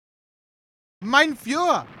Mein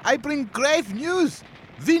Führer, I bring grave news.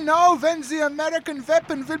 We know when the American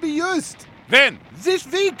weapon will be used. When? This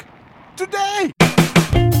week. Today.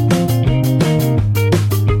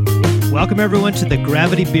 Welcome, everyone, to the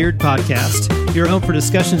Gravity Beard Podcast, your home for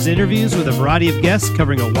discussions and interviews with a variety of guests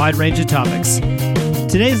covering a wide range of topics.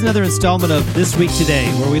 Today is another installment of This Week Today,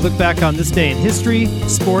 where we look back on this day in history,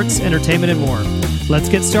 sports, entertainment, and more. Let's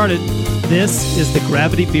get started. This is the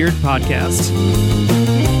Gravity Beard Podcast.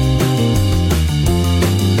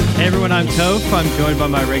 Hey, everyone, I'm Toph. I'm joined by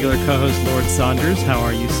my regular co-host, Lord Saunders. How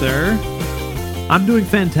are you, sir? I'm doing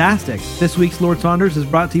fantastic. This week's Lord Saunders is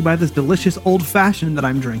brought to you by this delicious old-fashioned that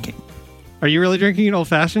I'm drinking. Are you really drinking an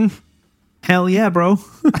old-fashioned? Hell yeah, bro.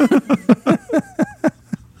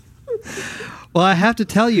 Well, I have to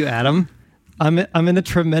tell you, Adam, I'm in a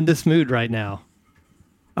tremendous mood right now.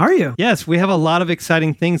 Are you? Yes, we have a lot of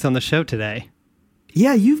exciting things on the show today.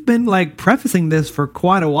 Yeah, you've been prefacing this for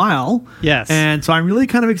quite a while. Yes. And so I'm really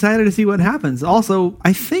kind of excited to see what happens. Also,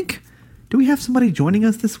 I think, do we have somebody joining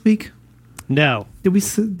us this week? No. Did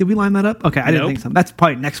we line that up? Okay, I didn't think so. That's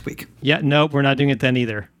probably next week. Yeah, nope, we're not doing it then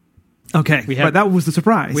either. Okay, but that was the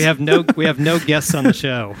surprise. We have no guests on the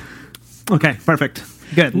show. Okay, perfect.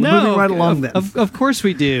 Good. No, Moving right along then. Of course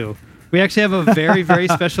we do. We actually have a very, very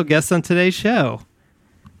special guest on today's show.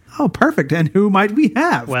 Oh, perfect. And who might we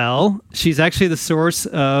have? Well, she's actually the source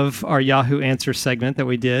of our Yahoo Answers segment that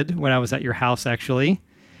we did when I was at your house, actually.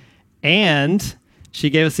 And she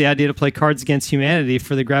gave us the idea to play Cards Against Humanity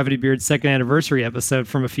for the Gravity Beard second anniversary episode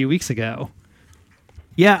from a few weeks ago.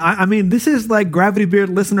 Yeah, I mean, this is like Gravity Beard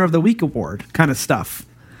Listener of the Week award kind of stuff.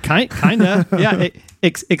 Kinda, yeah.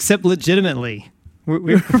 Except legitimately, we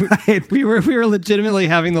were legitimately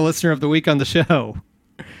having the Listener of the Week on the show.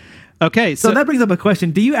 Okay, so that brings up a question: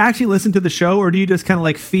 do you actually listen to the show, or do you just kind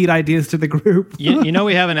of feed ideas to the group? you know,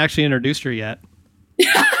 we haven't actually introduced her yet.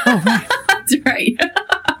 Oh, right. That's right.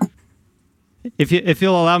 If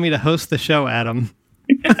you'll allow me to host the show, Adam.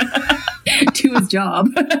 Do his job.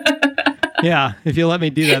 Yeah, if you'll let me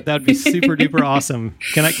do that, that'd be super duper awesome.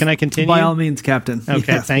 Can I continue? By all means, Captain.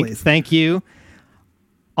 Okay, yes, thank you.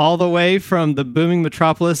 All the way from the booming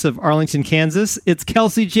metropolis of Arlington, Kansas, it's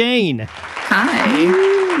Kelsey Jane. Hi.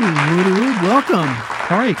 Ooh, welcome.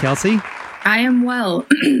 How are you, Kelsey? I am well.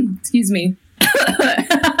 Excuse me.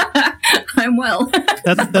 I'm well.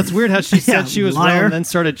 That's weird how she said she was well and then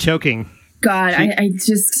started choking. God, I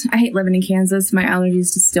hate living in Kansas. My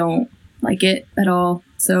allergies just don't like it at all.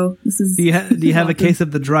 So this is. Do you have a case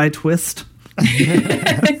of the dry twist?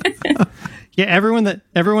 Yeah, everyone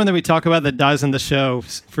that we talk about that dies on the show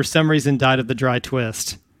for some reason died of the dry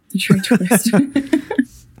twist. The dry twist.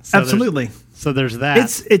 Absolutely. There's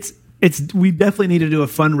that. It's we definitely need to do a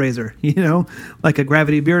fundraiser, like a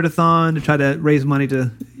Gravity Beardathon to try to raise money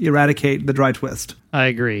to eradicate the dry twist. I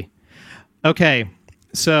agree. Okay,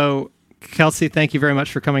 so Kelsey, thank you very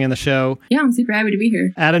much for coming on the show. Yeah, I'm super happy to be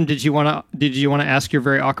here. Adam, did you want to ask your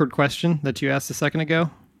very awkward question that you asked a second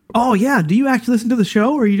ago? Oh yeah, do you actually listen to the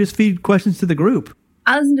show, or you just feed questions to the group?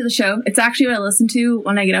 I listen to the show. It's actually what I listen to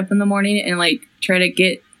when I get up in the morning and try to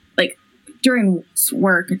get during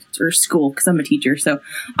work or school, because I'm a teacher, so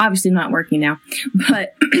obviously not working now.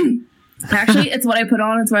 But actually, it's what I put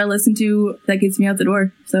on. It's what I listen to that gets me out the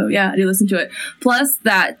door. So yeah, I do listen to it. Plus,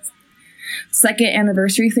 that second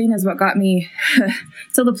anniversary thing is what got me.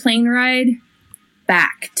 So the plane ride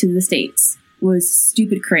back to the States was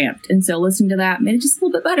stupid cramped, and so listening to that made it just a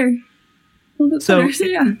little bit better. Better. So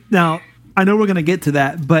yeah. Now, I know we're going to get to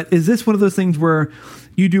that, but is this one of those things where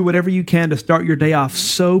you do whatever you can to start your day off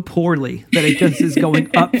so poorly that it just is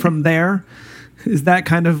going up from there? Is that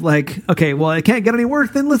kind of okay, well, I can't get any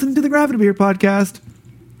worse than listening to the Gravity Beard podcast.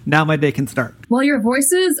 Now my day can start. Well, your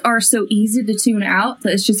voices are so easy to tune out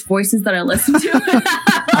that it's just voices that I listen to.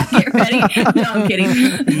 Get ready. No, I'm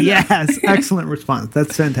kidding. Yes, excellent response.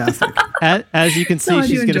 That's fantastic. As you can see,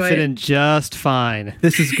 she's going to fit in just fine.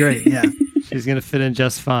 This is great, yeah. She's going to fit in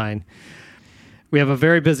just fine. We have a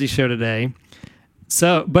very busy show today.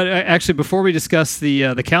 So, but actually, before we discuss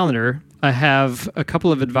the calendar, I have a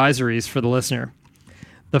couple of advisories for the listener.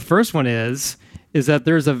 The first one is that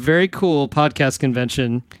there's a very cool podcast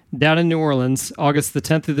convention down in New Orleans, August the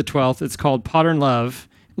 10th through the 12th. It's called Podern Love.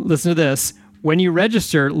 Listen to this. When you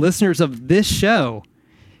register, listeners of this show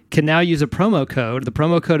can now use a promo code. The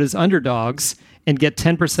promo code is Underdogs and get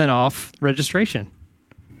 10% off registration.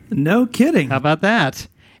 No kidding. How about that?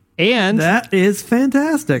 And that is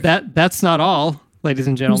fantastic. That's not all, ladies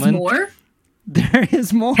and gentlemen. There's more? There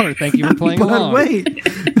is more. Thank you for playing along. Wait.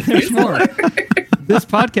 There's more. This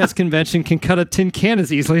podcast convention can cut a tin can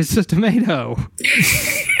as easily as a tomato.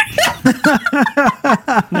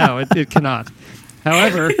 No, it cannot.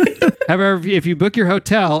 However, if you book your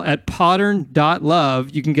hotel at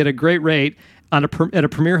podern.love, you can get a great rate at a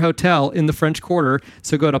premier hotel in the French Quarter.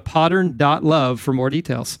 So go to podern.love for more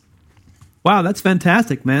details. Wow, that's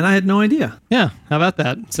fantastic, man. I had no idea. Yeah, how about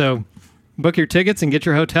that? So book your tickets and get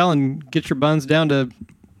your hotel and get your buns down to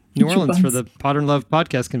New Orleans for the Podern Love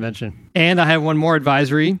Podcast Convention. And I have one more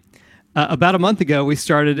advisory. About a month ago, we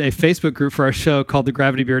started a Facebook group for our show called the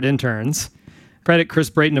Gravity Beard Interns. Credit Chris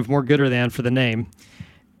Brayton of More Gooder Than for the name.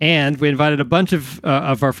 And we invited a bunch of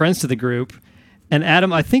our friends to the group. And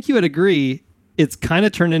Adam, I think you would agree, it's kind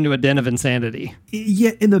of turned into a den of insanity.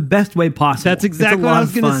 Yeah, in the best way possible. That's exactly what I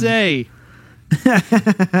was going to say.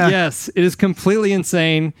 Yes, it is completely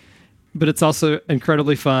insane, but it's also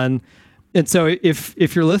incredibly fun. And so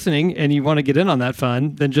if you're listening and you want to get in on that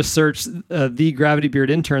fun, then just search the Gravity Beard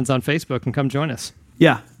Interns on Facebook and come join us.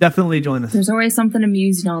 Yeah, definitely join us. There's always something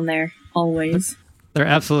amusing on there. Always. There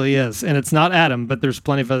absolutely is. And it's not Adam, but there's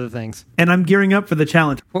plenty of other things. And I'm gearing up for the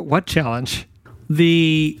challenge. What challenge?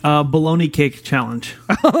 The bologna cake challenge.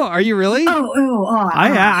 Oh, are you really?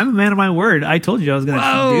 I'm a man of my word. I told you I was going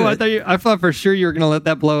to do it. I thought for sure you were going to let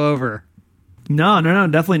that blow over. No,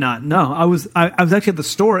 definitely not. No, I was actually at the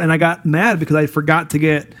store and I got mad because I forgot to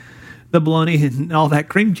get the bologna and all that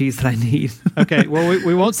cream cheese that I need. Okay, well,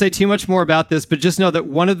 we won't say too much more about this, but just know that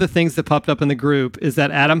one of the things that popped up in the group is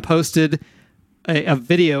that Adam posted a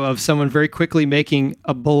video of someone very quickly making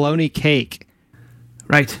a bologna cake.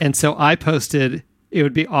 Right. And so I posted, it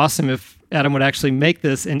would be awesome if Adam would actually make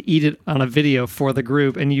this and eat it on a video for the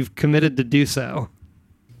group, and you've committed to do so.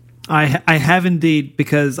 I have indeed,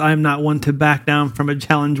 because I'm not one to back down from a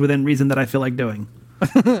challenge within reason that I feel like doing.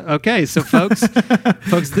 Okay, so folks,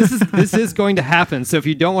 this is going to happen. So if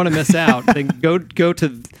you don't want to miss out, then go to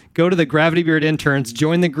the Gravity Beard Interns,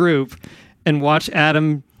 join the group, and watch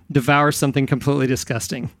Adam devour something completely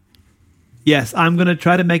disgusting. Yes, I'm going to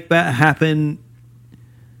try to make that happen.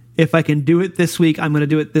 If I can do it this week, I'm going to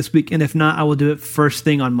do it this week, and if not, I will do it first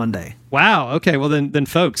thing on Monday. Wow. Okay. Well, then,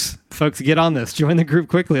 folks, get on this. Join the group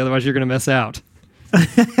quickly, otherwise you're going to miss out.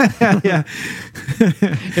 Yeah.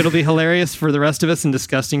 It'll be hilarious for the rest of us and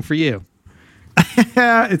disgusting for you.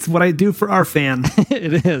 It's what I do for our fan.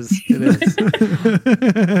 It is.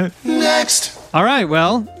 Next. All right.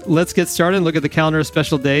 Well, let's get started and look at the calendar of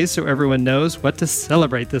special days so everyone knows what to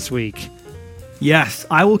celebrate this week. Yes,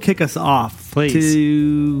 I will kick us off. Please.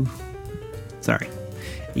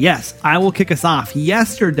 Yes, I will kick us off.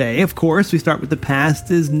 Yesterday, of course, we start with the past,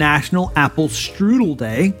 is National Apple Strudel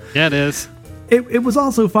Day. Yeah, it is. It was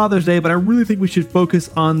also Father's Day, but I really think we should focus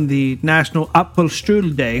on the National Apple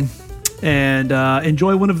Strudel Day and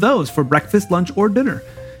enjoy one of those for breakfast, lunch, or dinner.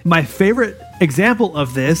 My favorite example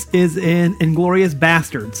of this is in Inglourious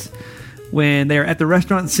Bastards, when they're at the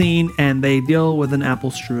restaurant scene and they deal with an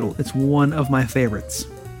apple strudel. It's one of my favorites.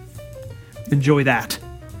 Enjoy that.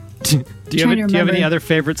 Do you have any other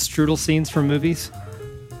favorite strudel scenes from movies?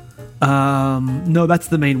 No, that's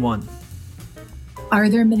the main one. Are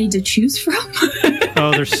there many to choose from?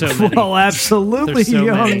 Oh, there's so many. Well, absolutely, so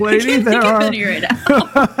young many. lady. There are. Right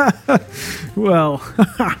now. Well,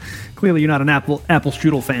 clearly you're not an apple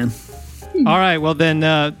strudel fan. All right, well then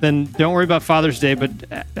don't worry about Father's Day, but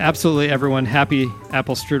absolutely everyone, happy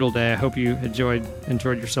Apple Strudel Day. I hope you enjoyed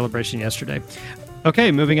your celebration yesterday.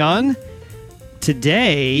 Okay, moving on.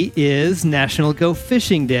 Today is National Go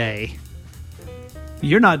Fishing Day.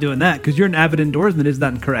 You're not doing that because you're an avid indoorsman. Is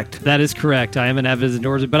that incorrect? That is correct. I am an avid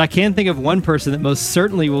indoorsman, but I can think of one person that most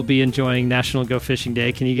certainly will be enjoying National Go Fishing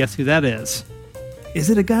Day. Can you guess who that is? Is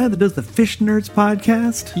it a guy that does the Fish Nerds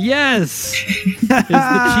podcast? Yes! It's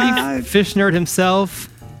the chief fish nerd himself,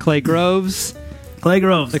 Clay Groves. Clay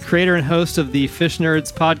Groves. The creator and host of the Fish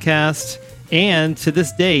Nerds podcast, and to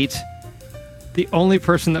this date, the only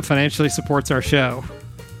person that financially supports our show.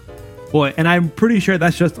 Boy, and I'm pretty sure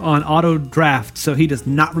that's just on auto draft, so he does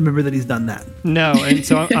not remember that he's done that. No, and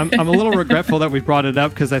so I'm a little regretful that we brought it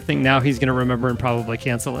up because I think now he's going to remember and probably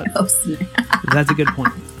cancel it. Oh, snap. That's a good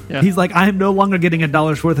point. Yeah. He's like, I am no longer getting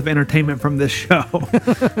 $1 worth of entertainment from this show.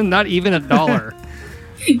 Not even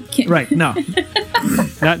 $1. Right, no.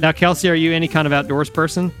 Now, Kelsey, are you any kind of outdoors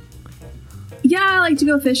person? Yeah, I like to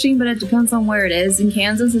go fishing, but it depends on where it is. In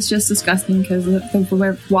Kansas, it's just disgusting because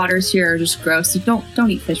the waters here are just gross. So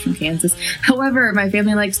don't eat fish from Kansas. However, my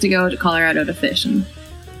family likes to go to Colorado to fish, and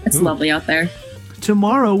it's lovely out there.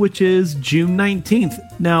 Tomorrow, which is June 19th.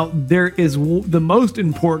 Now, there is the most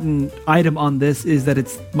important item on this is that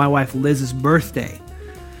it's my wife Liz's birthday.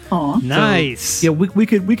 Aw. Nice. So, yeah, we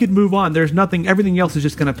could move on. There's nothing. Everything else is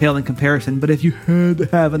just going to pale in comparison. But if you had to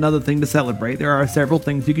have another thing to celebrate, there are several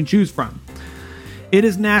things you can choose from. It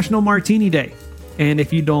is National Martini Day. And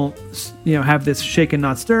if you don't, have this shaken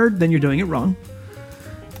not stirred, then you're doing it wrong.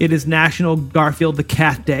 It is National Garfield the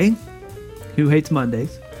Cat Day. Who hates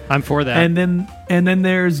Mondays? I'm for that. And then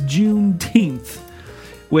there's Juneteenth,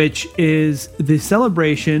 which is the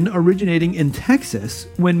celebration originating in Texas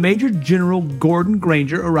when Major General Gordon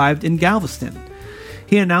Granger arrived in Galveston.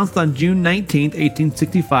 He announced on June 19,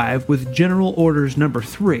 1865, with General Orders No.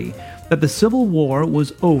 3, that the Civil War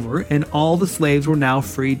was over and all the slaves were now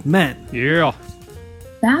freed men. Yeah.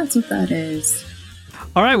 That's what that is.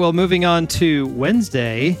 All right, well, moving on to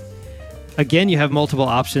Wednesday. Again, you have multiple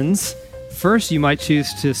options. First, you might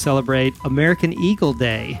choose to celebrate American Eagle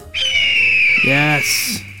Day.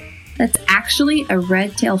 Yes. That's actually a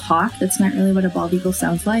red-tailed hawk. That's not really what a bald eagle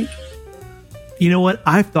sounds like. You know what?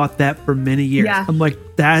 I've thought that for many years. Yeah. I'm like,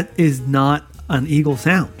 that is not an eagle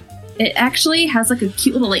sound. It actually has like a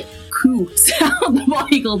cute little coo sound the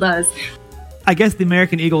bald eagle does. I guess the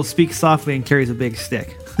American eagle speaks softly and carries a big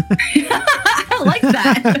stick. I like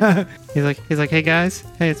that. He's like, hey guys,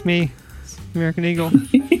 hey, it's me, it's American Eagle.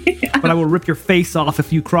 But I will rip your face off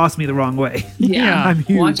if you cross me the wrong way. Yeah, I'm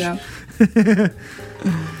huge. Watch out.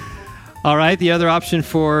 All right, the other option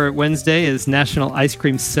for Wednesday is National Ice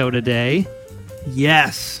Cream Soda Day,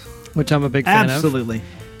 Yes. which I'm a big fan of. Absolutely.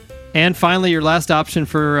 And finally, your last option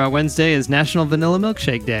for Wednesday is National Vanilla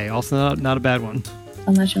Milkshake Day. Also not a bad one.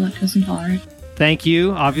 Unless you're lactose intolerant. Thank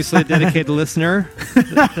you. Obviously, a dedicated listener that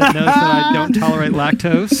knows that I don't tolerate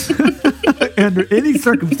lactose. Under any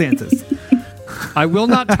circumstances. I will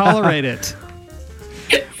not tolerate it.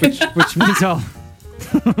 Which means I'll...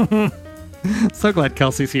 So glad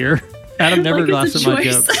Kelsey's here. Adam never laughs at my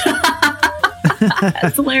jokes.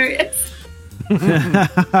 That's hilarious.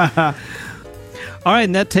 All right,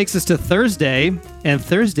 and that takes us to Thursday. And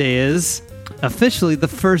Thursday is officially the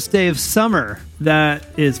first day of summer. That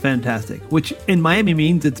is fantastic. Which in Miami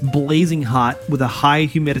means it's blazing hot with a high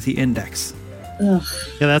humidity index. Ugh.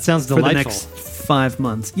 Yeah, that sounds For delightful. the next 5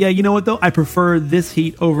 months. Yeah, you know what though? I prefer this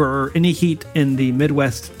heat over any heat in the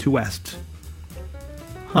Midwest to West.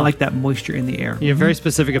 I like that moisture in the air. You have very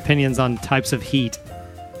specific opinions on types of heat.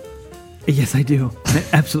 Yes, I do. I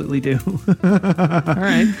absolutely do. All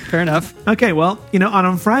right, fair enough. Okay, well,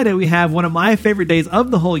 on Friday we have one of my favorite days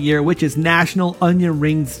of the whole year, which is National Onion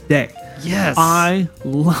Rings Day. Yes. I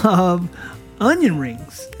love onion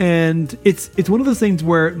rings. And it's one of those things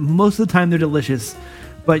where most of the time they're delicious,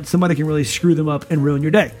 but somebody can really screw them up and ruin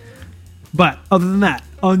your day. But other than that,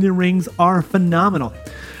 onion rings are phenomenal.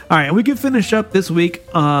 All right, and we can finish up this week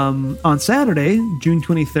on Saturday, June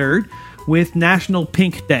 23rd, with National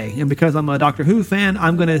Pink Day. And because I'm a Doctor Who fan,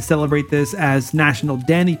 I'm going to celebrate this as National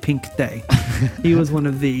Danny Pink Day. He was one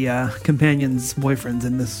of the companion's boyfriends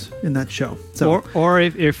in that show. So, Or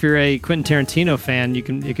if you're a Quentin Tarantino fan,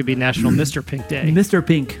 it could be National Mr. Pink Day. Mr.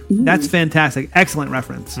 Pink. That's fantastic. Excellent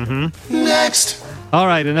reference. Next. All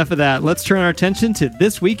right, enough of that. Let's turn our attention to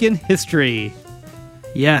This Week in History.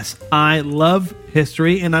 Yes, I love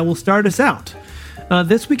history, and I will start us out.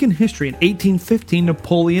 This week in history, in 1815,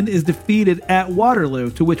 Napoleon is defeated at Waterloo,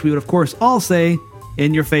 to which we would, of course, all say,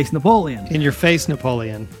 "In your face, Napoleon." In your face,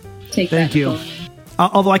 Napoleon. Take Thank that. you.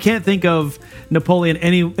 Although I can't think of Napoleon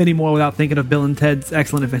anymore without thinking of Bill and Ted's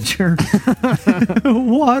Excellent Adventure.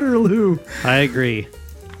 Waterloo. I agree.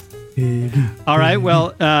 All right, well,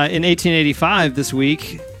 in 1885, this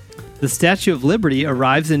week, the Statue of Liberty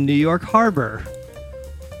arrives in New York Harbor.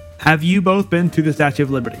 Have you both been to the Statue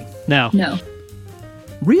of Liberty? No. No.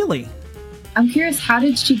 Really? I'm curious, how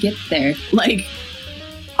did she get there?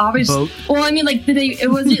 Obviously. Boat. Well, I mean,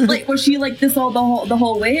 was she like this the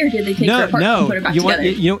whole way, or did they take her apart and put her back together?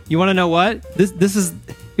 You want to know what?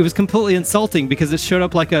 It was completely insulting because it showed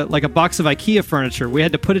up like a box of IKEA furniture. We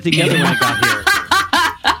had to put it together when it got here.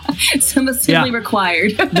 Some assembly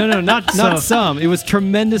required. No, not some. It was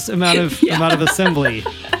tremendous amount of assembly.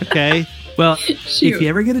 Okay. Well, Shoot. if you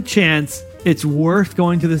ever get a chance, it's worth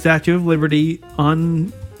going to the Statue of Liberty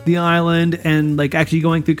on the island and actually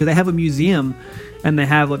going through, because they have a museum and they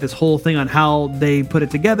have this whole thing on how they put it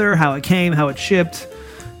together, how it came, how it shipped,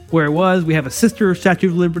 where it was. We have a sister Statue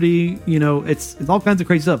of Liberty. It's all kinds of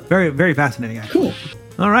crazy stuff. Very, very fascinating, actually. Cool.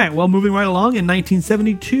 All right, well, moving right along, in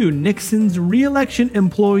 1972, Nixon's re-election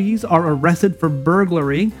employees are arrested for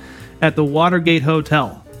burglary at the Watergate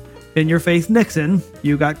Hotel. In your face, Nixon,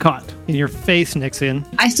 you got caught. In your face, Nixon.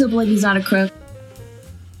 I still believe he's not a crook.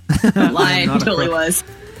 Lying, Not a totally crook. was.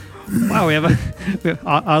 Wow, we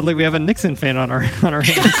have a Nixon fan on our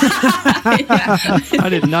hands. I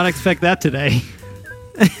did not expect that today.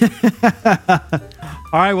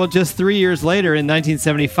 All right, well, just 3 years later, in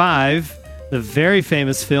 1975, the very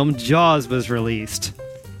famous film Jaws was released.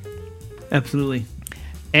 Absolutely.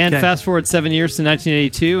 And Okay. fast forward 7 years to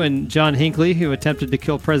 1982, and John Hinckley, who attempted to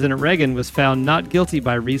kill President Reagan, was found not guilty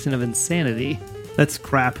by reason of insanity. That's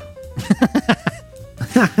crap.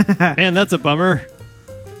 Man, that's a bummer.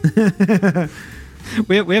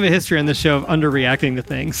 We have a history on this show of underreacting to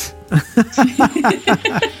things.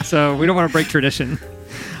 So we don't want to break tradition.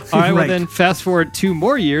 All right, well Right. then fast forward 2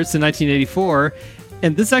 more years to 1984.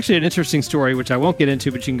 And this is actually an interesting story, which I won't get into,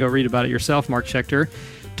 but you can go read about it yourself, Mark Schechter.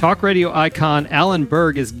 Talk radio icon Alan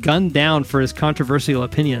Berg is gunned down for his controversial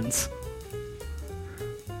opinions.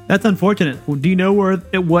 That's unfortunate. Do you know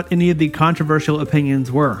what any of the controversial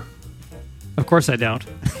opinions were? Of course I don't.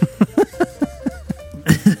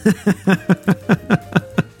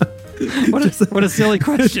 What a silly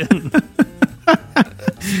question.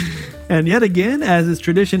 And yet again, as is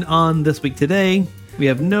tradition on This Week Today, we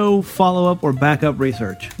have no follow-up or backup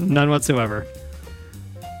research. None whatsoever.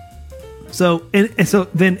 So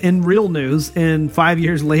then in real news, 5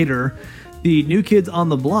 years later, the New Kids on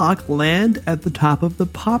the Block land at the top of the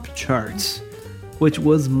pop charts, which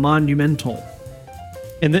was monumental.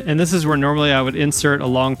 And this is where normally I would insert a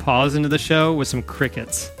long pause into the show with some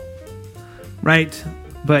crickets. Right,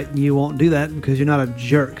 but you won't do that because you're not a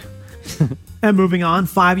jerk. And moving on,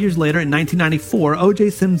 5 years later, in 1994,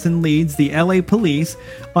 O.J. Simpson leads the L.A. police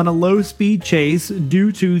on a low-speed chase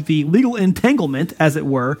due to the legal entanglement, as it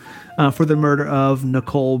were, for the murder of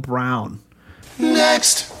Nicole Brown.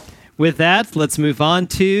 Next. With that, let's move on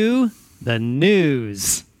to the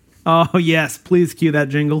news. Oh, yes, please cue that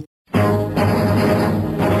jingle.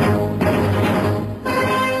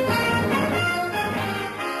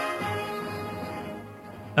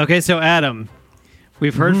 Okay, so Adam,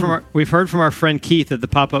 we've heard from our friend Keith at the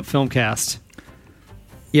Pop-Up Filmcast.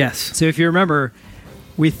 Yes. So if you remember,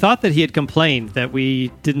 we thought that he had complained that we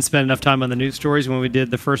didn't spend enough time on the news stories when we did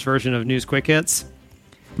the first version of News Quick Hits.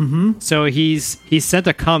 Mm-hmm. So he sent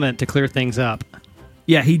a comment to clear things up.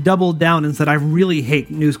 Yeah, he doubled down and said, I really hate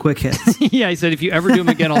News Quick Hits. Yeah, he said, if you ever do them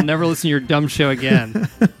again, I'll never listen to your dumb show again.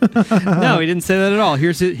 No, he didn't say that at all.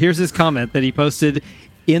 Here's his comment that he posted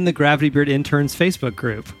in the Gravity Beard Interns Facebook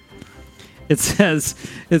group. It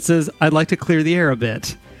says, I'd like to clear the air a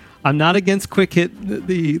bit. I'm not against Quick Hit,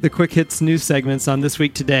 the Quick Hits news segments on This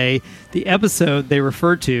Week Today. The episode they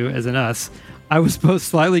referred to, as in us, I was both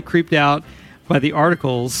slightly creeped out by the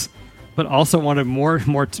articles, but also wanted more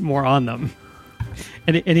on them.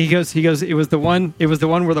 And he goes, it was the one where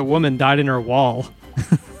the woman died in her wall.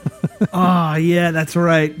 Oh, yeah, that's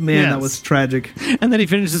right. Man, Yes. that was tragic. And then he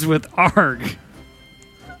finishes with arg.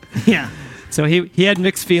 Yeah. So he had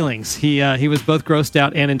mixed feelings. He was both grossed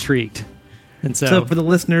out and intrigued. And So for the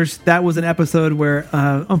listeners, that was an episode where,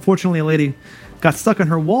 unfortunately, a lady got stuck on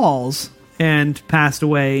her walls and passed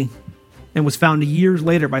away and was found years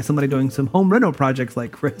later by somebody doing some home reno projects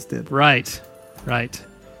like Chris did. Right.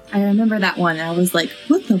 I remember that one. I was like,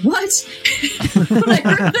 what the what? When I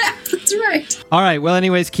heard that, that's right. All right. Well,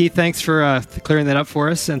 anyways, Keith, thanks for clearing that up for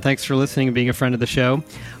us, and thanks for listening and being a friend of the show.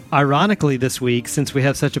 Ironically, this week, since we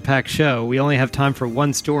have such a packed show, we only have time for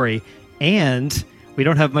one story, and we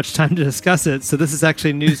don't have much time to discuss it, so this is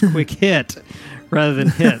actually News Quick Hit rather than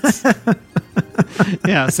Hits.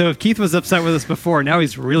 Yeah, so if Keith was upset with us before, now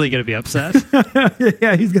he's really going to be upset.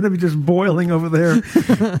 Yeah, he's going to be just boiling over there.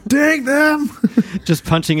 Dang them! Just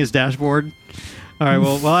punching his dashboard. All right,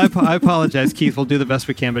 well, I apologize, Keith. We'll do the best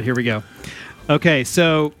we can, but here we go. Okay,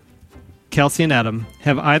 so Kelsey and Adam,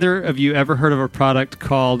 have either of you ever heard of a product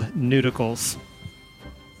called Nudicles?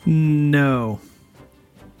 No.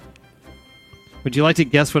 Would you like to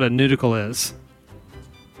guess what a nudicle is?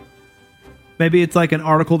 Maybe it's like an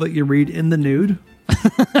article that you read in the nude.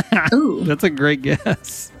 Ooh, That's a great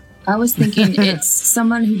guess. I was thinking it's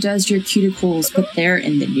someone who does your cuticles, but they're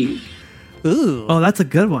in the nude. Ooh. Oh, that's a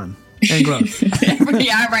good one. And gross.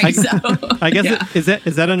 Yeah, right. So I guess yeah.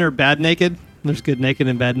 is that under bad naked? There's good naked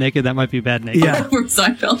and bad naked. That might be bad naked. Yeah, From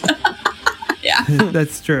Seinfeld. Yeah.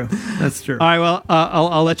 that's true. That's true. All right. Well,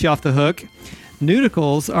 I'll let you off the hook.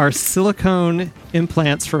 Nudicles are silicone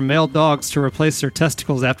implants for male dogs to replace their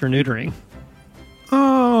testicles after neutering.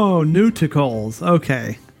 Oh, nudicles.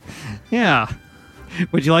 Okay. Yeah.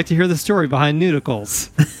 Would you like to hear the story behind nudicles?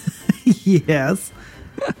 Yes.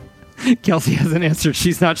 Kelsey hasn't answered.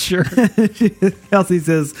 She's not sure. Kelsey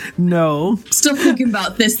says no. Still thinking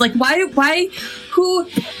about this. Like, why, who?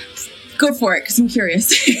 Go for it, because I'm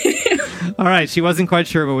curious. All right. She wasn't quite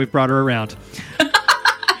sure, but we've brought her around.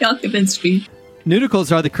 Y'all convinced me.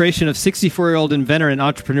 Nudicles are the creation of 64-year-old inventor and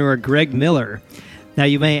entrepreneur Greg Miller. Now,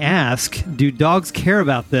 you may ask, do dogs care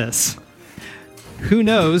about this? Who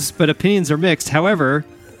knows, but opinions are mixed. However,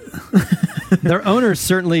 their owners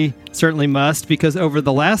certainly must, because over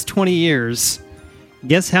the last 20 years,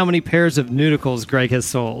 Guess how many pairs of Nudicles Greg has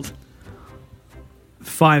sold?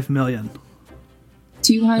 5 million.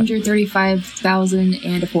 235,000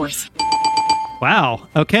 and a fourth. Wow.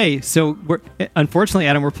 Okay, so unfortunately,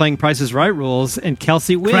 Adam, we're playing Price is Right rules, and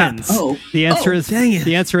Kelsey wins. Oh. The answer is dang it.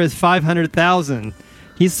 the answer is 500,000.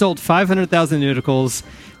 He's sold 500,000 Nudicles,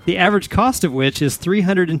 the average cost of which is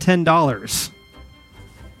 $310.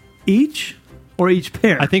 Each or each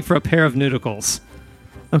pair? I think for a pair of Nudicles.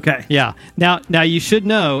 Okay. Yeah. Now you should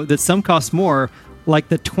know that some cost more, like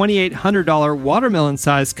the $2,800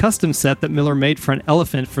 watermelon-sized custom set that Miller made for an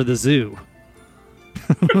elephant for the zoo.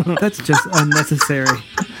 That's just unnecessary.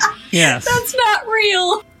 Yes. That's not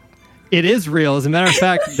real. It is real. As a matter of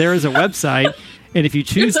fact, there is a website, and if you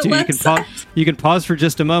choose There's a to, you can pause for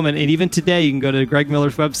just a moment, and even today you can go to Greg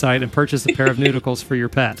Miller's website and purchase a pair of Nudicles for your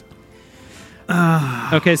pet.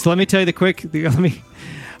 Okay, so let me tell you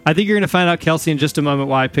I think you're going to find out, Kelsey, in just a moment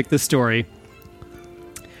why I picked this story.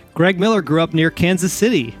 Greg Miller grew up near Kansas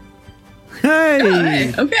City.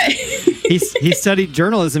 Hey! Okay. He studied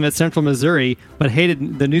journalism at Central Missouri, but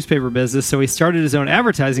hated the newspaper business, so he started his own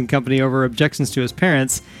advertising company over objections to his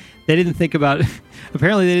parents. They didn't think about.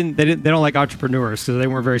 Apparently, they don't like entrepreneurs, so they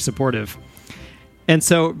weren't very supportive. And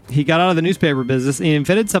so he got out of the newspaper business and he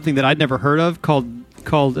invented something that I'd never heard of called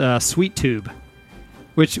Sweet Tube,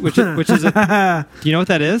 which is do you know what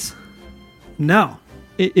that is? No.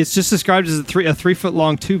 It's just described as a 3 foot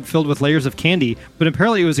long tube filled with layers of candy, but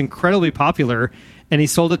apparently it was incredibly popular, and he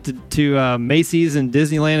sold it to Macy's and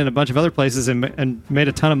Disneyland and a bunch of other places and made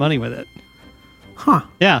a ton of money with it. Huh.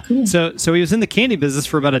 Yeah. Cool. So he was in the candy business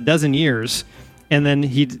for about a dozen years, and then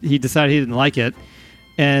he decided he didn't like it,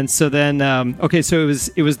 and so then so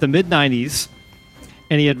it was the mid '90s,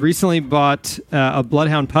 and he had recently bought a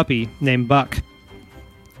bloodhound puppy named Buck,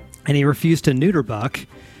 and he refused to neuter Buck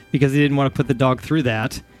because he didn't want to put the dog through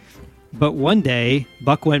that. But one day,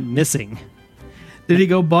 Buck went missing. Did he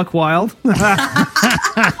go buck wild?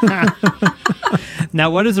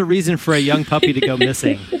 Now, what is a reason for a young puppy to go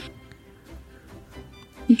missing?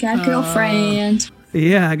 You got a girlfriend.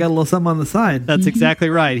 Yeah, I got a little something on the side. That's exactly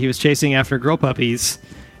right. He was chasing after girl puppies.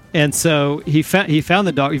 And so he found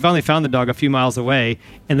the dog. He finally found the dog a few miles away,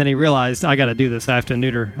 and then he realized, I got to do this. I have to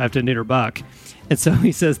neuter Buck. And so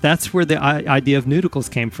he says that's where the idea of Nudicles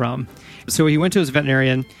came from. So he went to his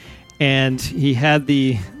veterinarian, and he had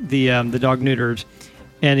the dog neutered,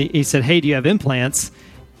 and he said, "Hey, do you have implants?"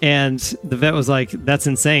 And the vet was like, "That's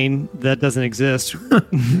insane. That doesn't exist.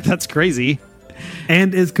 That's crazy."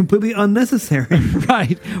 And is completely unnecessary.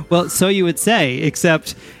 Right. Well, so you would say,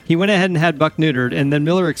 except he went ahead and had Buck neutered, and then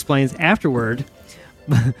Miller explains afterward,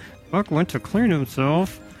 Buck went to clean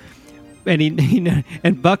himself,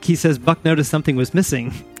 and Buck, he says, Buck noticed something was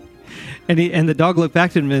missing, and the dog looked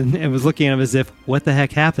back at him and was looking at him as if, what the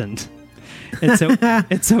heck happened? And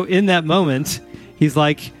so in that moment, he's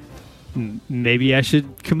like, maybe I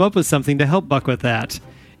should come up with something to help Buck with that.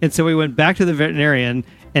 And so we went back to the veterinarian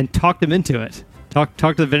and talked him into it. Talked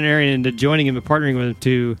to the veterinarian into joining him and partnering with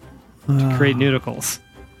him to create Nudicles.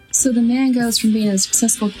 So the man goes from being a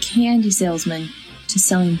successful candy salesman to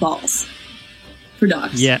selling balls for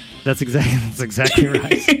dogs. Yeah, that's exactly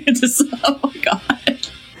right. Oh my god.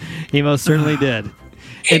 He most certainly did.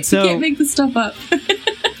 And so you can't make this stuff up.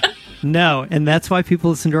 No, and that's why people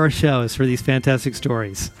listen to our show, is for these fantastic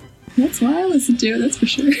stories. That's why I listen to it, that's for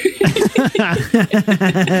sure.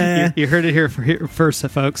 You heard it here first,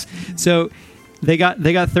 folks. So they got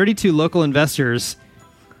 32 local investors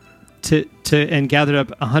to and gathered up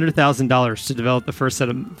 $100,000 to develop the first set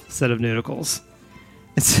of Nudicles.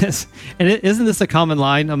 It says, and isn't this a common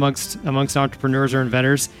line amongst entrepreneurs or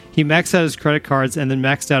inventors? He maxed out his credit cards and then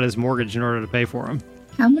maxed out his mortgage in order to pay for them.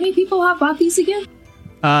 How many people have bought these again?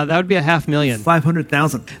 That would be 500,000.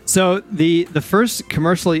 500,000. So the first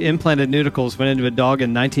commercially implanted Nudicles went into a dog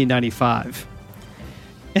in 1995,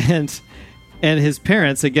 and his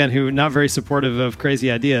parents, again, who were not very supportive of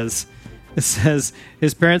crazy ideas, it says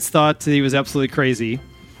his parents thought he was absolutely crazy.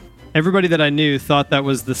 Everybody that I knew thought that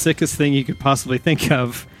was the sickest thing you could possibly think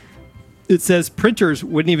of. It says printers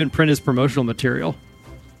wouldn't even print his promotional material.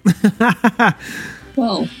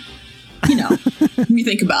 Well, when you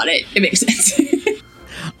think about it, it makes sense.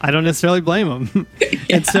 I don't necessarily blame him.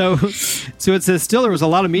 Yeah. And so it says still there was a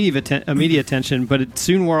lot of media attention, but it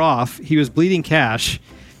soon wore off. He was bleeding cash,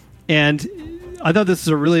 and I thought this was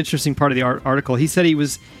a really interesting part of the article. He said he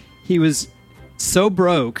was so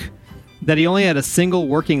broke that he only had a single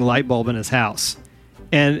working light bulb in his house.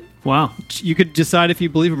 And wow, you could decide if you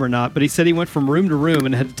believe him or not, but he said he went from room to room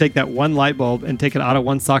and had to take that one light bulb and take it out of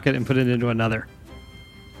one socket and put it into another.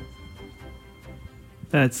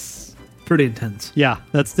 That's pretty intense. Yeah,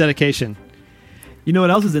 that's dedication. You know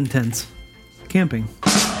what else is intense? Camping.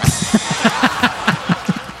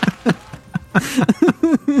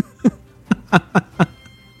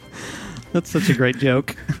 That's such a great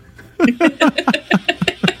joke.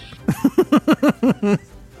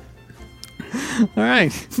 All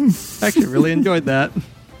right. Actually, really enjoyed that.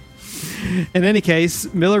 In any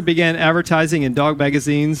case, Miller began advertising in dog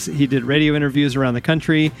magazines. He did radio interviews around the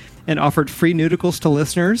country and offered free nudicles to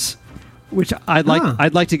listeners, which I'd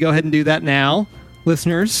like to go ahead and do that now,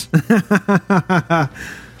 listeners.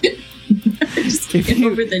 Just get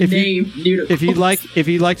over the name Nudicles. If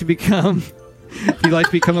you'd like to become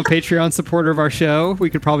a Patreon supporter of our show, we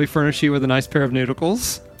could probably furnish you with a nice pair of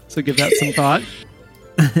nudicles. So give that some thought.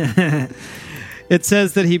 It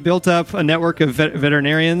says that he built up a network of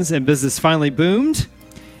veterinarians and business finally boomed.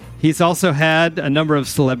 He's also had a number of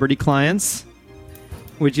celebrity clients.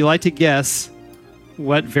 Would you like to guess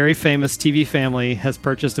what very famous TV family has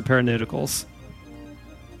purchased a pair of nudicles?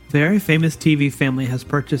 Very famous TV family has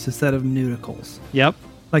purchased a set of nudicles. Yep.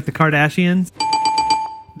 Like the Kardashians?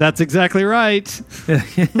 That's exactly right. One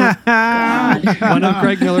of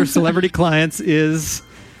Greg Miller's celebrity clients is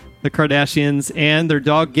the Kardashians, and their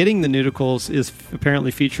dog getting the nudicles is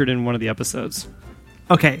apparently featured in one of the episodes.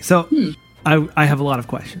 Okay, so I have a lot of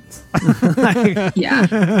questions.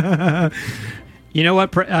 Yeah. You know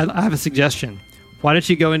what? I have a suggestion. Why don't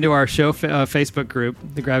you go into our show Facebook group,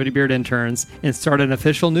 the Gravity Beard Interns, and start an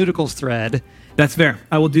official nudicles thread? That's fair.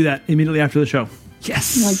 I will do that immediately after the show.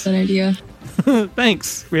 Yes. I like that idea.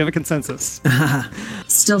 Thanks. We have a consensus.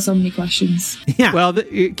 Still so many questions. Yeah. Well,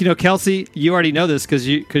 Kelsey, you already know this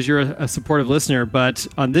because you're a supportive listener, but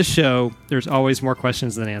on this show, there's always more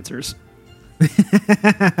questions than answers.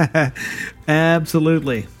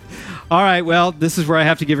 Absolutely. All right. Well, this is where I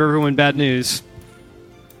have to give everyone bad news.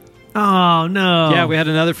 Oh, no. Yeah, we had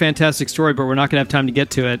another fantastic story, but we're not going to have time to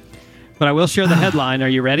get to it. But I will share the headline. Are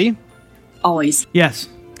you ready? Always. Yes.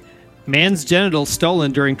 Man's genitals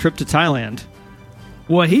stolen during trip to Thailand.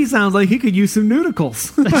 Well, he sounds like he could use some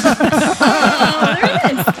nudicles. Oh, there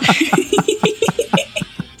it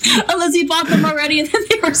is. Unless he bought them already and then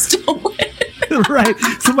they were stolen. Right.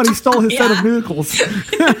 Somebody stole his set of nudicles.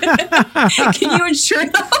 Can you insure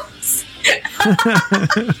those?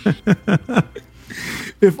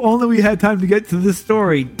 If only we had time to get to this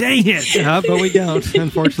story. Dang it. But we don't.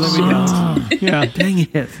 Unfortunately, we don't. Yeah. Dang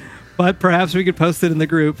it. But perhaps we could post it in the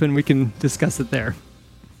group and we can discuss it there.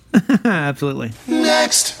 Absolutely.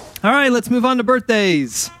 Next. All right, let's move on to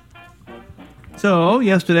birthdays. So,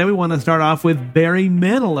 yesterday we want to start off with Barry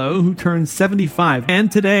Manilow, who turned 75.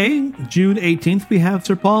 And today, June 18th, we have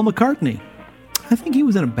Sir Paul McCartney. I think he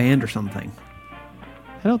was in a band or something.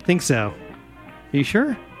 I don't think so. Are you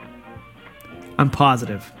sure? I'm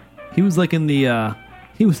positive. He was like in the,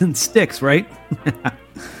 he was in Styx, right?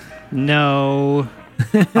 No.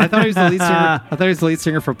 I thought he was the lead singer. I thought he was the lead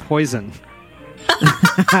singer for Poison.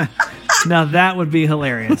 Now that would be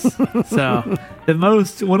hilarious. So,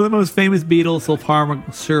 one of the most famous Beatles,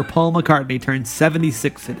 Sir Paul McCartney, turned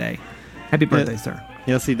 76 today. Happy birthday, sir.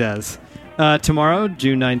 Yes, he does. Tomorrow,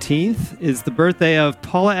 June 19th, is the birthday of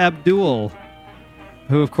Paula Abdul,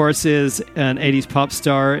 who, of course, is an 80s pop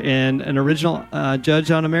star and an original judge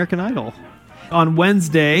on American Idol. On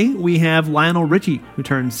Wednesday, we have Lionel Richie, who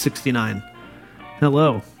turns 69.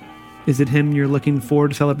 Hello. Is it him you're looking forward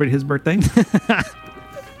to celebrate his birthday?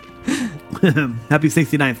 Happy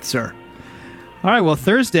 69th, sir. All right, well,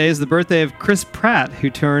 Thursday is the birthday of Chris Pratt,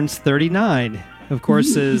 who turns 39. Of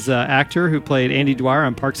course, is actor who played Andy Dwyer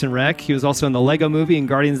on Parks and Rec. He was also in the Lego Movie and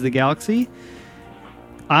Guardians of the Galaxy.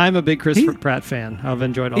 I'm a big Chris Pratt fan. I've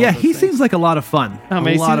enjoyed all of those he things. seems like a lot of fun.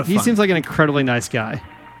 He seems like an incredibly nice guy.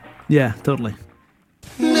 Yeah, totally.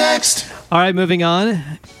 Next. All right, moving on.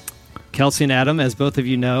 Kelsey and Adam, as both of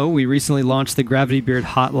you know, we recently launched the Gravity Beard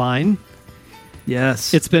Hotline.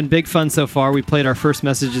 Yes. It's been big fun so far. We played our first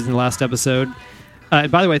messages in the last episode. By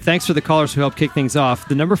the way, thanks for the callers who helped kick things off.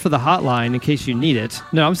 The number for the hotline, in case you need it.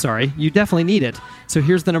 No, I'm sorry. You definitely need it. So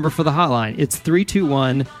here's the number for the hotline. It's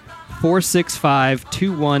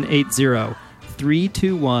 321-465-2180.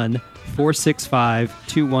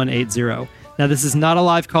 321-465-2180. Now, this is not a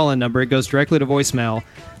live call-in number. It goes directly to voicemail.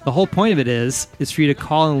 The whole point of it is for you to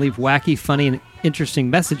call and leave wacky, funny, and interesting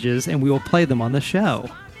messages, and we will play them on the show.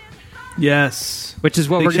 Yes. Which is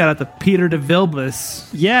what Big we're shout out to Peter DeVilbiss.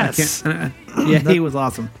 Yes. Yeah, he was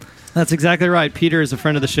awesome. That's exactly right. Peter is a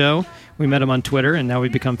friend of the show. We met him on Twitter, and now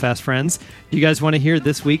we've become fast friends. Do you guys want to hear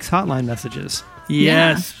this week's hotline messages?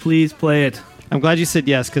 Yes, please play it. I'm glad you said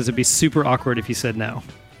yes, because it'd be super awkward if you said no.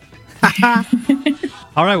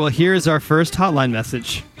 All right, well, here's our first hotline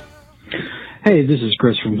message. Hey, this is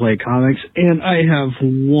Chris from Play Comics, and I have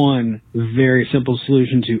one very simple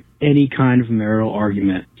solution to any kind of marital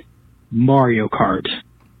argument. Mario Kart.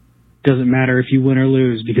 Doesn't matter if you win or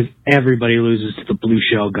lose, because everybody loses to the blue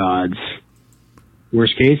shell gods.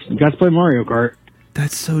 Worst case, you got to play Mario Kart.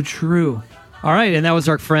 That's so true. All right, and that was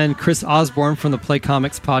our friend Chris Osborne from the Play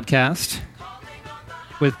Comics podcast.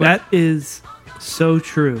 That is so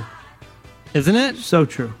true. Isn't it? So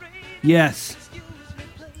true. Yes.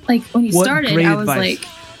 Like, when he What started, great I was advice. like,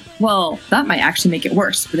 well, that might actually make it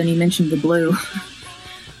worse. But then he mentioned the blue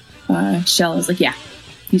shell. I was like, yeah,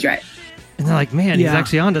 he's right. And they're like, man, he's Yeah.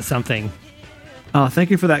 actually onto something. Thank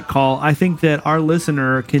you for that call. I think that our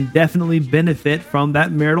listener can definitely benefit from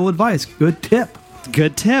that marital advice. Good tip.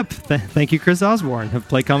 Good tip. Thank you, Chris Osborne of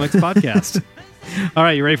Play Comics podcast. All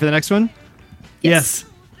right, you ready for the next one? Yes.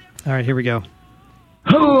 All right, here we go.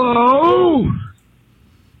 Hello?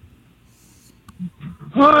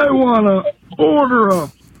 I want to order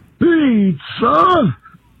a pizza.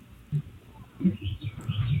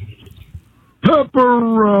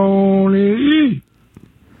 Pepperoni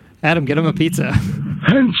Adam, get him a pizza.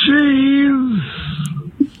 and cheese.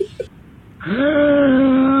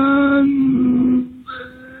 And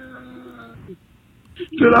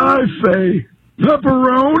did I say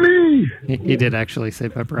pepperoni? He did actually say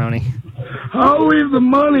pepperoni. I'll leave the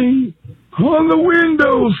money on the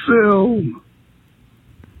windowsill.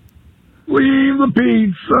 Leave the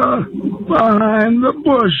pizza behind the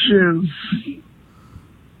bushes.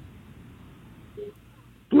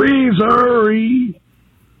 Please hurry.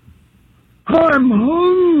 I'm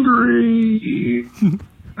hungry.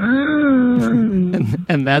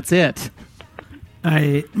 And that's it.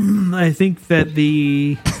 I think that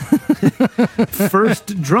the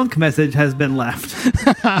first drunk message has been left.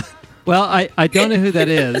 Well, I don't know who that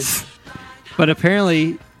is, but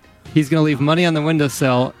apparently he's going to leave money on the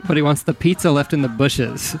windowsill, but he wants the pizza left in the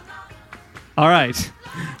bushes. All right.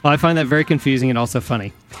 Well, I find that very confusing and also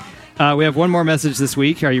funny. We have one more message this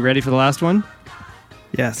week. Are you ready for the last one?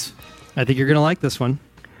 Yes. I think you're going to like this one.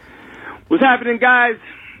 What's happening, guys?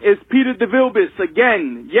 It's Peter DeVilbiss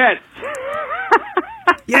again. Yes.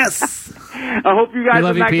 Yes. I hope you guys We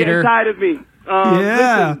love are you, not Peter. getting tired of me.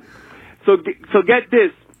 Yeah. Listen, so get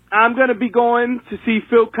this. I'm going to be going to see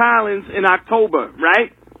Phil Collins in October,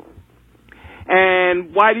 right?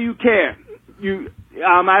 And why do you care?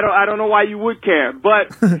 I don't know why you would care,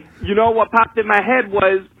 but you know what popped in my head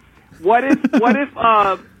was, what if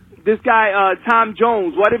this guy Tom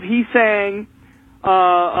Jones, what if he sang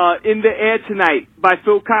 "In the Air Tonight" by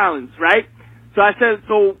Phil Collins, right? So I said,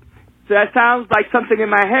 so that sounds like something in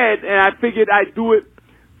my head, and I figured I'd do it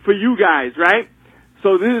for you guys, right?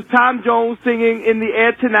 So this is Tom Jones singing "In the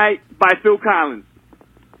Air Tonight" by Phil Collins.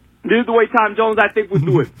 This is the way Tom Jones, I think, would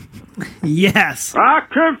do it. Yes. I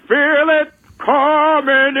can feel it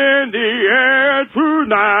coming in the air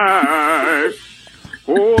tonight.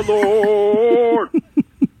 Oh, Lord.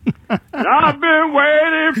 I've been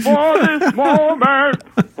waiting for this moment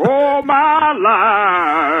all my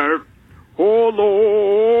life. Oh,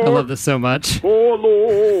 Lord. I love this so much. Oh,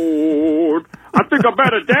 Lord. I think I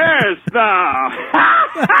better dance now.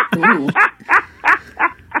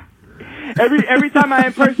 Every time I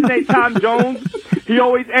impersonate Tom Jones, he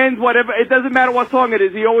always ends whatever. It doesn't matter what song it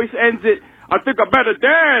is. He always ends it, I think I better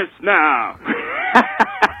dance now.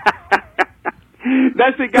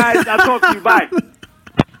 That's it, guys. I'll talk to you. Bye.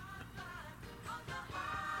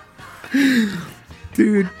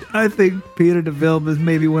 Dude, I think Peter DeVilbiss is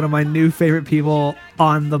maybe one of my new favorite people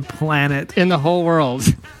on the planet. In the whole world.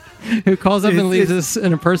 Who calls up and leaves It's- us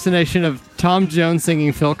an impersonation of Tom Jones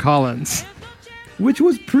singing Phil Collins. Which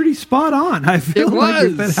was pretty spot on. I feel It like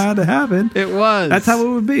if was. it had to happen, It was. that's how it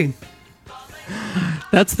would be.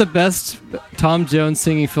 That's the best Tom Jones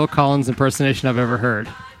singing Phil Collins impersonation I've ever heard.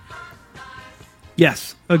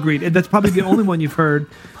 Yes, agreed. And that's probably the only one you've heard,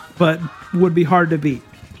 but would be hard to beat.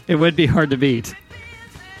 It would be hard to beat.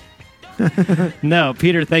 No,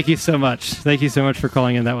 Peter, thank you so much. Thank you so much for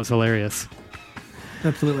calling in. That was hilarious.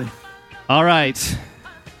 Absolutely. All right.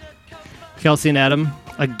 Kelsey and Adam,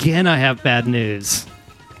 again, I have bad news.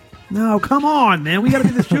 No, come on, man. We got to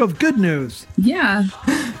do this show of good news. Yeah.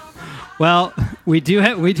 Well, we do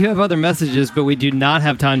have other messages, but we do not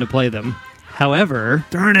have time to play them. However,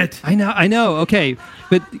 Darn it. I know. Okay,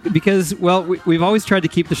 but because we've always tried to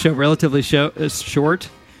keep the show relatively short.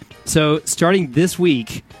 So starting this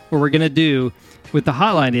week, what we're going to do with the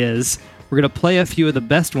hotline is we're going to play a few of the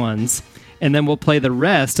best ones, and then we'll play the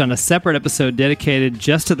rest on a separate episode dedicated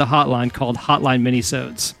just to the hotline called Hotline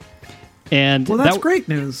Minisodes. And Well, that's great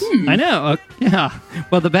news. I know. Yeah.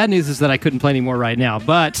 Well, the bad news is that I couldn't play any more right now,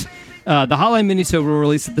 but The Hotline Minisode will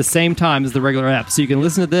release at the same time as the regular app, so you can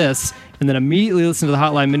listen to this and then immediately listen to the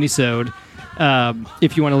Hotline Minisode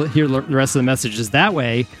if you want to hear the rest of the messages. That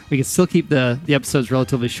way, we can still keep the episodes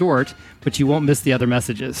relatively short, but you won't miss the other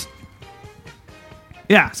messages.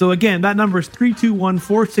 Yeah, so again, that number is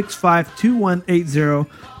 321-465-2180.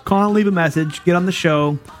 Call and leave a message. Get on the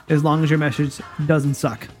show as long as your message doesn't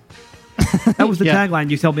suck. That was the Yeah. tagline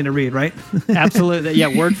you told me to read, right? Absolutely, yeah,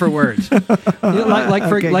 word for word.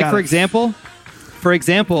 For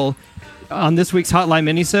example, on this week's Hotline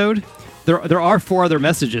Minisode, there are 4 other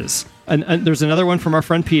messages, and there's another one from our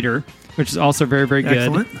friend Peter, which is also very, very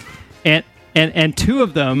good. Excellent. And 2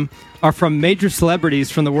 of them are from major celebrities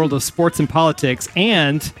from the world of sports and politics,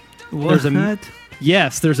 and there's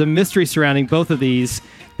a mystery surrounding both of these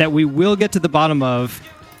that we will get to the bottom of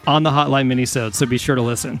on the Hotline Minisode, so be sure to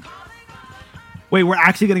listen. Wait, we're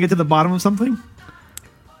actually going to get to the bottom of something?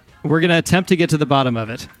 We're going to attempt to get to the bottom of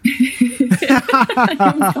it.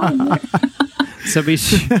 So be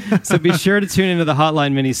sure to tune into the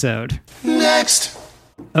Hotline Minisode. Next.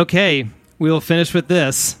 Okay, we will finish with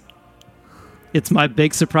this. It's my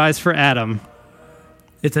big surprise for Adam.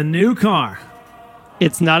 It's a new car.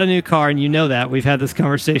 It's not a new car, and you know that. We've had this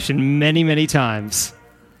conversation many, many times.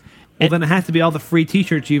 Well, then it has to be all the free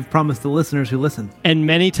T-shirts you've promised the listeners who listen. And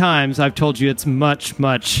many times I've told you it's much,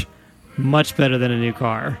 much, much better than a new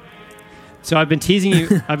car. So I've been teasing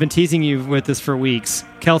you. I've been teasing you with this for weeks.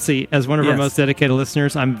 Kelsey, as one of our most dedicated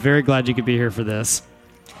listeners, I'm very glad you could be here for this.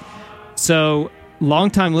 So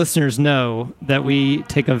longtime listeners know that we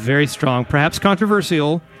take a very strong, perhaps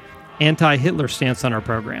controversial, anti-Hitler stance on our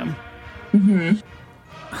program. Mm-hmm.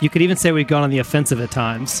 You could even say we've gone on the offensive at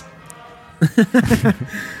times.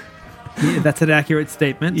 Yeah, that's an accurate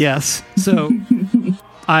statement. Yes. So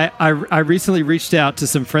I recently reached out to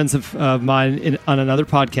some friends of mine on another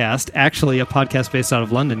podcast, actually a podcast based out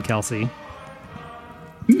of London, Kelsey.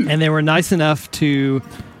 And they were nice enough to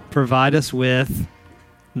provide us with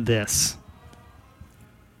this.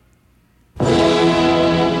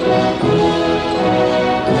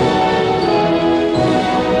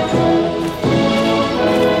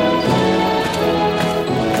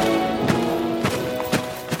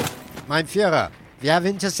 Mein Führer, we have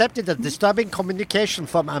intercepted a disturbing communication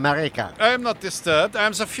from America. I am not disturbed. I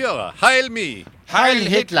am the Führer. Heil me. Heil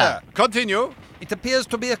Hitler. Continue. It appears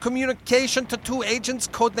to be a communication to 2 agents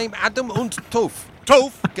codenamed Adam und Toph.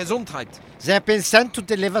 Toph? Gesundheit. They have been sent to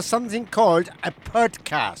deliver something called a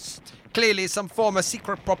podcast. Clearly some form of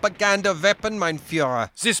secret propaganda weapon, mein Führer.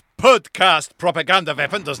 This podcast propaganda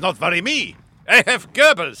weapon does not worry me. I have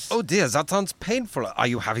Goebbels. Oh dear, that sounds painful. Are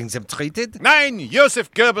you having them treated? Nein,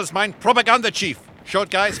 Josef Goebbels, mein propaganda chief. Short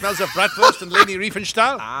guy, smells of bratwurst and Leni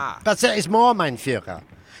Riefenstahl. But there is more, mein Führer.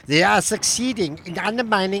 They are succeeding in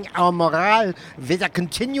undermining our morale with a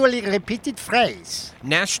continually repeated phrase.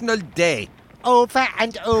 National Day. Over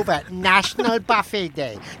and over. National Buffet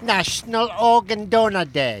Day. National Organ Donor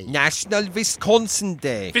Day. National Wisconsin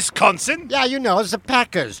Day. Wisconsin? Yeah, you know, the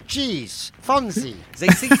Packers, cheese, Fonzie. They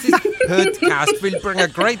think this podcast will bring a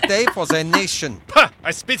great day for their nation. Pah,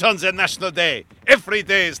 I spit on their national day. Every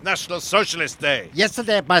day is National Socialist Day.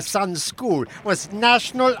 Yesterday at my son's school was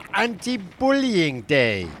National Anti-Bullying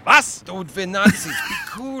Day. Was? Don't be Nazis, be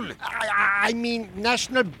cool. I mean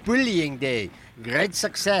National Bullying Day. Great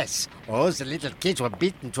success. Oh, the little kids were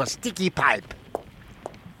beaten to a sticky pipe.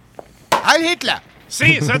 Heil Hitler!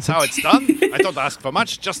 See, that's how it's done. I don't ask for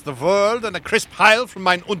much, just the world and a crisp Heil from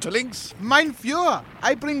mine Unterlings. Mein Führer,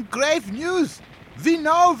 I bring grave news. We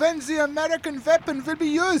know when the American weapon will be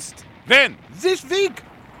used. When? This week.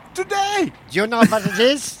 Today. Do you know what it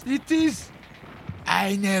is? It is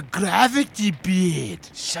eine gravity beard.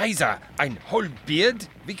 Scheiße, ein whole beard?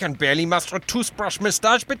 We can barely muster a toothbrush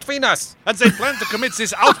mustache between us. And they plan to commit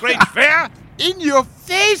this outrage where? In your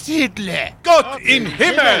face, Hitler. Gott in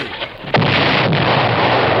Himmel!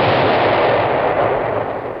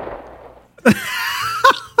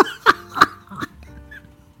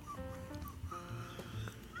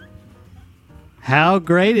 How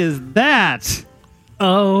great is that?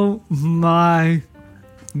 Oh my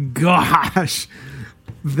gosh.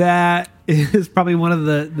 That is probably one of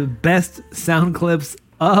the best sound clips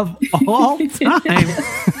of all time.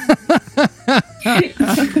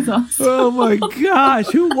 Oh my gosh.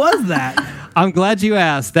 Who was that? I'm glad you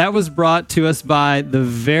asked. That was brought to us by the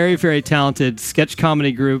very, very talented sketch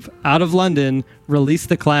comedy group out of London, Release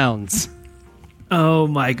the Clowns. Oh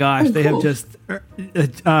my gosh. They have just,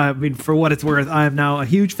 I mean, for what it's worth, I am now a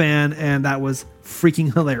huge fan, and that was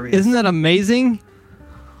freaking hilarious. Isn't that amazing?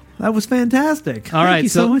 That was fantastic. All right, Thank you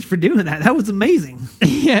so much for doing that. That was amazing.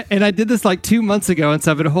 Yeah, and I did this like 2 months ago, and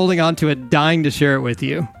so I've been holding on to it, dying to share it with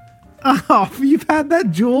you. Oh, you've had that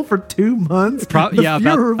jewel for 2 months? Yeah,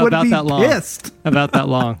 about that long. Pissed. About that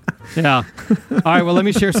long. Yeah. All right, well, let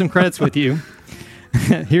me share some credits with you.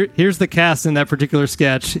 Here's the cast in that particular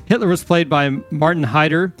sketch. Hitler was played by Martin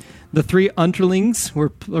Heider. The three underlings were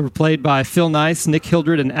played by Phil Nice, Nick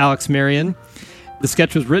Hildred, and Alex Marion. The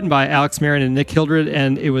sketch was written by Alex Marion and Nick Hildred,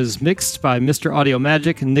 and it was mixed by Mr. Audio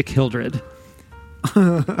Magic and Nick Hildred.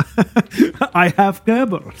 I have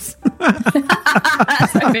Goebbels.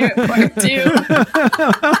 That's my favorite part, too.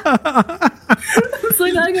 It's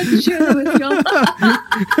like, I got to share that with you.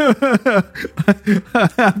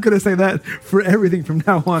 I'm going to say that for everything from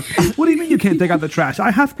now on. What do you mean you can't take out the trash?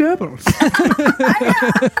 I have Goebbels.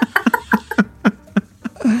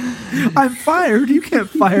 I'm fired. You can't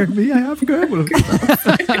fire me. I have Goebbels.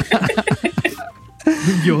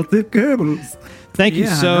 Joseph Goebbels. Thank you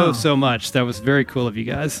so much. That was very cool of you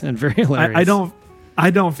guys and very hilarious.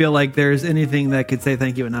 I don't feel like there's anything that could say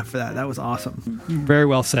thank you enough for that. That was awesome. Very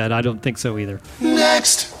well said. I don't think so either.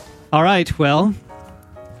 Next. All right. Well,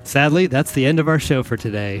 sadly, that's the end of our show for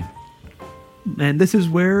today. And this is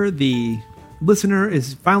where the listener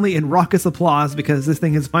is finally in raucous applause because this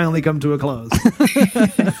thing has finally come to a close.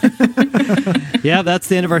 Yeah, that's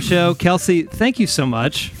the end of our show. Kelsey, thank you so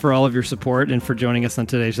much for all of your support and for joining us on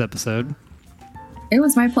today's episode. It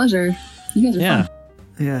was my pleasure. You guys are fun.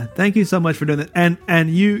 Yeah, thank you so much for doing that. And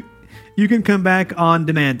you can come back on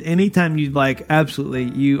demand anytime you'd like. Absolutely.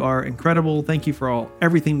 You are incredible. Thank you for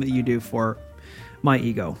everything that you do for my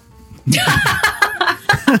ego. Shoot,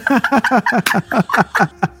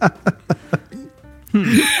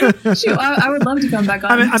 I would love to come back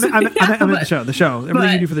on. I meant the show.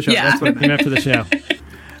 Everything you do for the show. Yeah. That's what I meant for the show.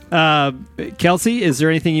 Kelsey, is there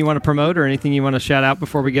anything you want to promote or anything you want to shout out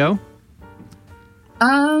before we go?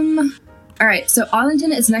 All right, so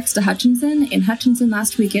Arlington is next to Hutchinson, and Hutchinson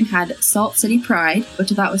last weekend had Salt City Pride,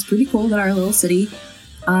 which I thought was pretty cool that our little city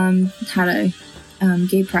had a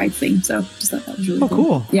gay pride thing, so just thought that was really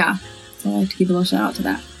cool. Yeah, so I'd like to give a little shout out to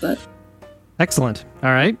that. But excellent. All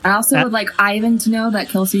right. I also would like Ivan to know that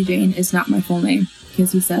Kelsey Jane is not my full name,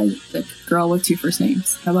 because he said the girl with 2 first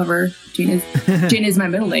names. However, Jane is my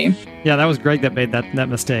middle name. Yeah, that was Greg that made that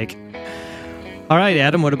mistake. All right,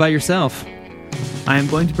 Adam, what about yourself? I am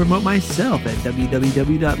going to promote myself at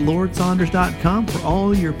www.lordsaunders.com for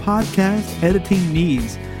all your podcast editing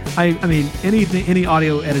needs. I mean, any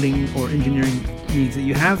audio editing or engineering needs that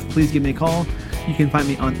you have, please give me a call. You can find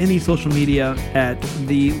me on any social media at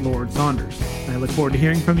The Lord Saunders. I look forward to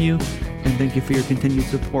hearing from you, and thank you for your continued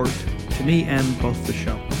support to me and both the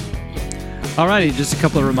show. Alrighty, just a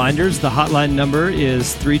couple of reminders. The hotline number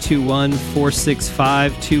is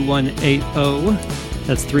 321-465-2180.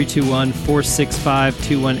 That's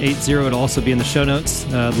 321-465-2180. It'll also be in the show notes.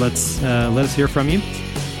 Let us hear from you.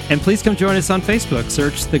 And please come join us on Facebook.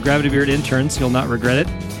 Search the Gravity Beard Interns. You'll not regret it.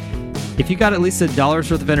 If you got at least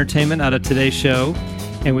 $1 worth of entertainment out of today's show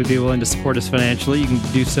and would be willing to support us financially, you can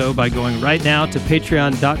do so by going right now to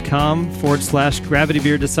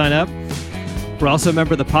patreon.com/gravitybeard to sign up. We're also a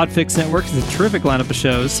member of the Podfix Network. It's a terrific lineup of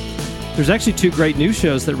shows. There's actually 2 great new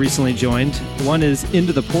shows that recently joined. One is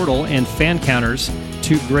Into the Portal and Fan Counters,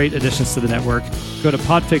 2 great additions to the network. Go to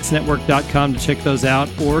podfixnetwork.com to check those out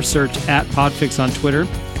or search @Podfix on Twitter.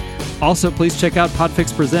 Also, please check out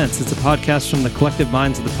Podfix Presents. It's a podcast from the collective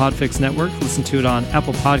minds of the Podfix Network. Listen to it on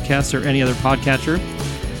Apple Podcasts or any other podcatcher.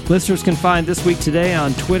 Listeners can find This Week Today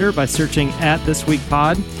on Twitter by searching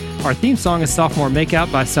 @ThisWeekPod. Our theme song is Sophomore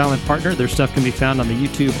Makeout by Silent Partner. Their stuff can be found on the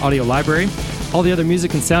YouTube audio library. All the other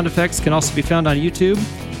music and sound effects can also be found on YouTube.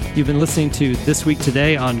 You've been listening to This Week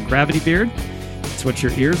Today on Gravity Beard. It's what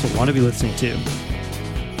your ears will want to be listening to.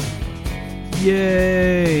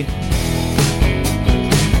 Yay!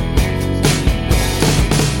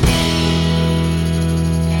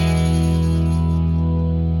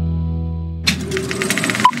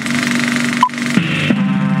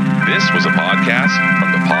 This was a podcast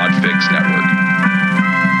from the Podfix Network.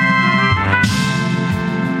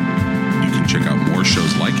 You can check out more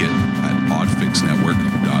shows like it at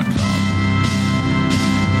podfixnetwork.com.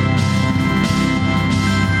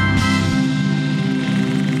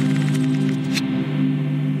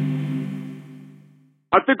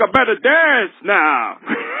 I think I better dance now.